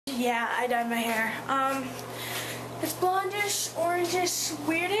Yeah, I dyed my hair. It's blondish, orangish,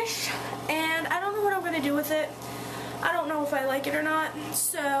 weirdish, and I don't know what I'm gonna do with it. I don't know if I like it or not,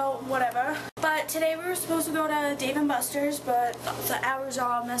 so whatever. But today we were supposed to go to Dave & Buster's, but the hours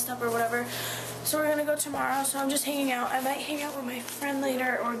are all messed up or whatever. So we're gonna go tomorrow, so I'm just hanging out. I might hang out with my friend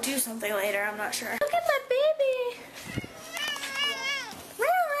later or do something later, I'm not sure. Look at my baby!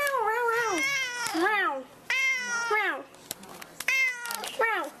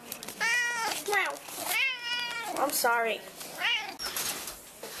 I'm sorry.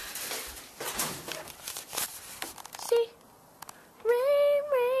 See? Rain,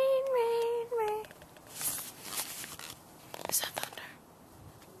 rain, rain, rain. Is that thunder?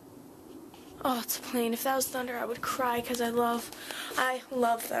 Oh, it's a plane. If that was thunder, I would cry because I love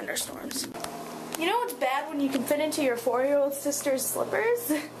thunderstorms. You know what's bad when you can fit into your 4-year-old sister's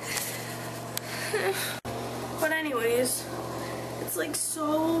slippers? But anyways, it's like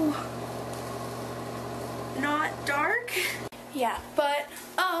so not dark. Yeah, but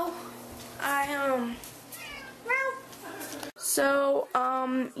so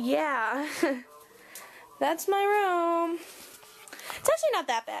yeah. That's my room. It's actually not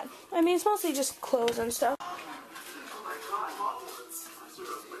that bad. I mean, it's mostly just clothes and stuff.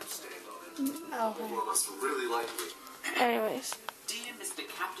 Oh. Anyways. Dear Mr.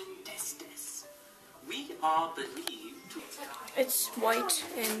 Captain Testes, we are believed to... It's white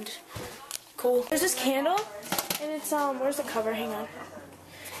and cool. There's this candle, and it's, where's the cover? Hang on.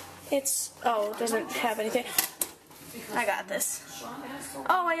 It's, oh, it doesn't have anything. I got this.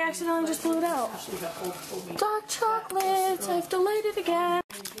 Oh, I accidentally just blew it out. Dark chocolate. I've delayed it again.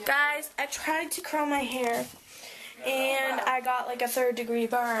 Guys, I tried to curl my hair, and I got like a 3rd-degree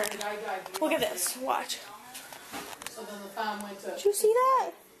burn. Look at this. Watch. Did you see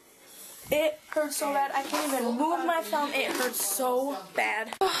that? It hurts so bad. I can't even move my thumb. It hurts so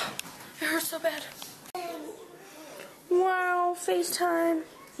bad. Oh, it hurts so bad. Wow, FaceTime.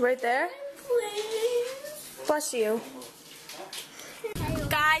 Right there? Please. Bless you.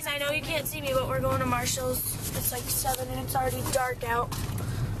 Guys, I know you can't see me, but we're going to Marshall's. It's like 7 and it's already dark out.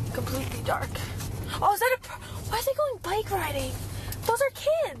 Completely dark. Oh, is that why are they going bike riding? Those are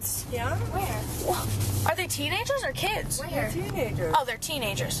kids. Yeah? Where? Well, are they teenagers or kids? Where? They're teenagers. Oh, they're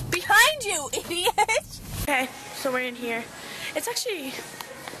teenagers. Behind you, idiot! Okay, so we're in here. It's actually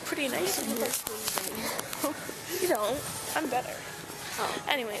pretty nice in here. You don't. I'm better. Oh.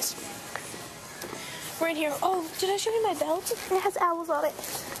 Anyways. We're in here. Oh, did I show you my belt? It has owls on it.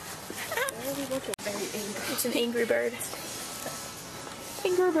 It's an angry bird.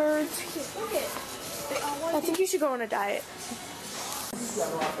 Angry birds. I think you should go on a diet.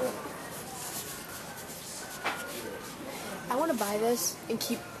 I want to buy this and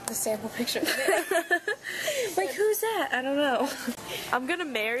keep the sample picture of it. Like, who's that? I don't know. I'm going to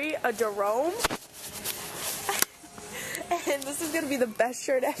marry a Jerome. And this is going to be the best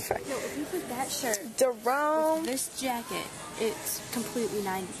shirt ever. No, if you put that shirt Jerome. with this jacket, it's completely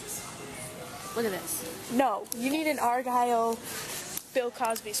 90s. Look at this. No, you need an Argyle Bill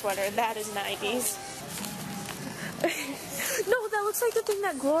Cosby sweater. That is 90s. No, that looks like the thing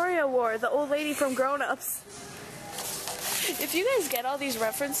that Gloria wore, the old lady from Grown Ups. If you guys get all these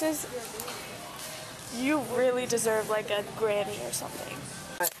references, you really deserve like a Grammy or something.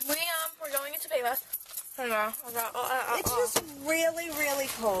 We're going into Payless. It's just really, really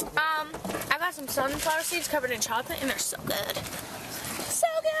cold. I got some sunflower seeds covered in chocolate, and they're so good. So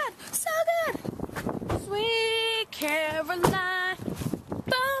good! So good! Sweet Caroline.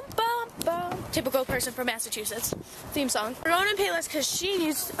 Bum, bum, bum. Typical person from Massachusetts. Theme song. We're going to Payless because she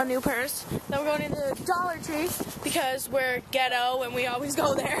needs a new purse. Then we're going into Dollar Tree because we're ghetto and we always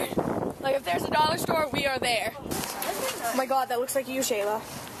go there. Like, if there's a dollar store, we are there. Oh my god, that looks like you, Shayla.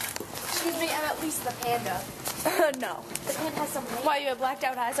 Excuse me, I'm at least the panda. No. The panda has some weight. Why, you have blacked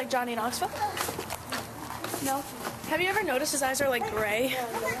out eyes like Johnny Knoxville? No. Have you ever noticed his eyes are like gray?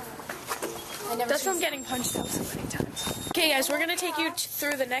 That's from getting punched out so many times. Okay, guys, we're going to take you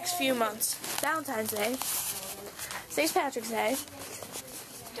through the next few months. Valentine's Day. St. Patrick's Day.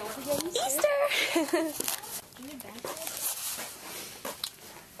 Don't forget Easter!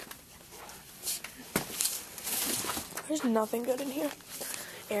 There's nothing good in here.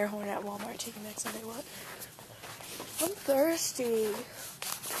 Air horn at Walmart taking next Sunday. What? I'm thirsty.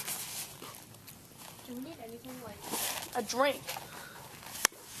 Do we need anything like a drink?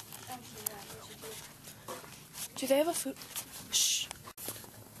 Do they have a food? Shh.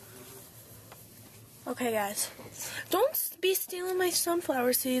 Okay, guys. Don't be stealing my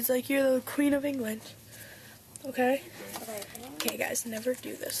sunflower seeds like you're the Queen of England. Okay? Okay, guys. Never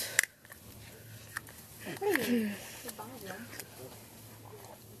do this.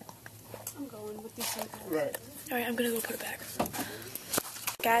 phone with this. Right. Alright, I'm gonna go put it back.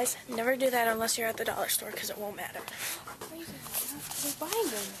 Guys, never do that unless you're at the dollar store because it won't matter. We're buying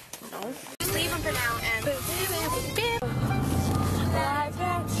them. No. Just leave them for now and.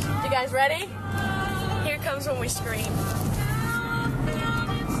 You guys ready? Here comes when we scream.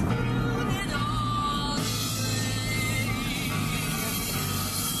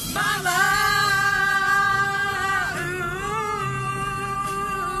 Mama!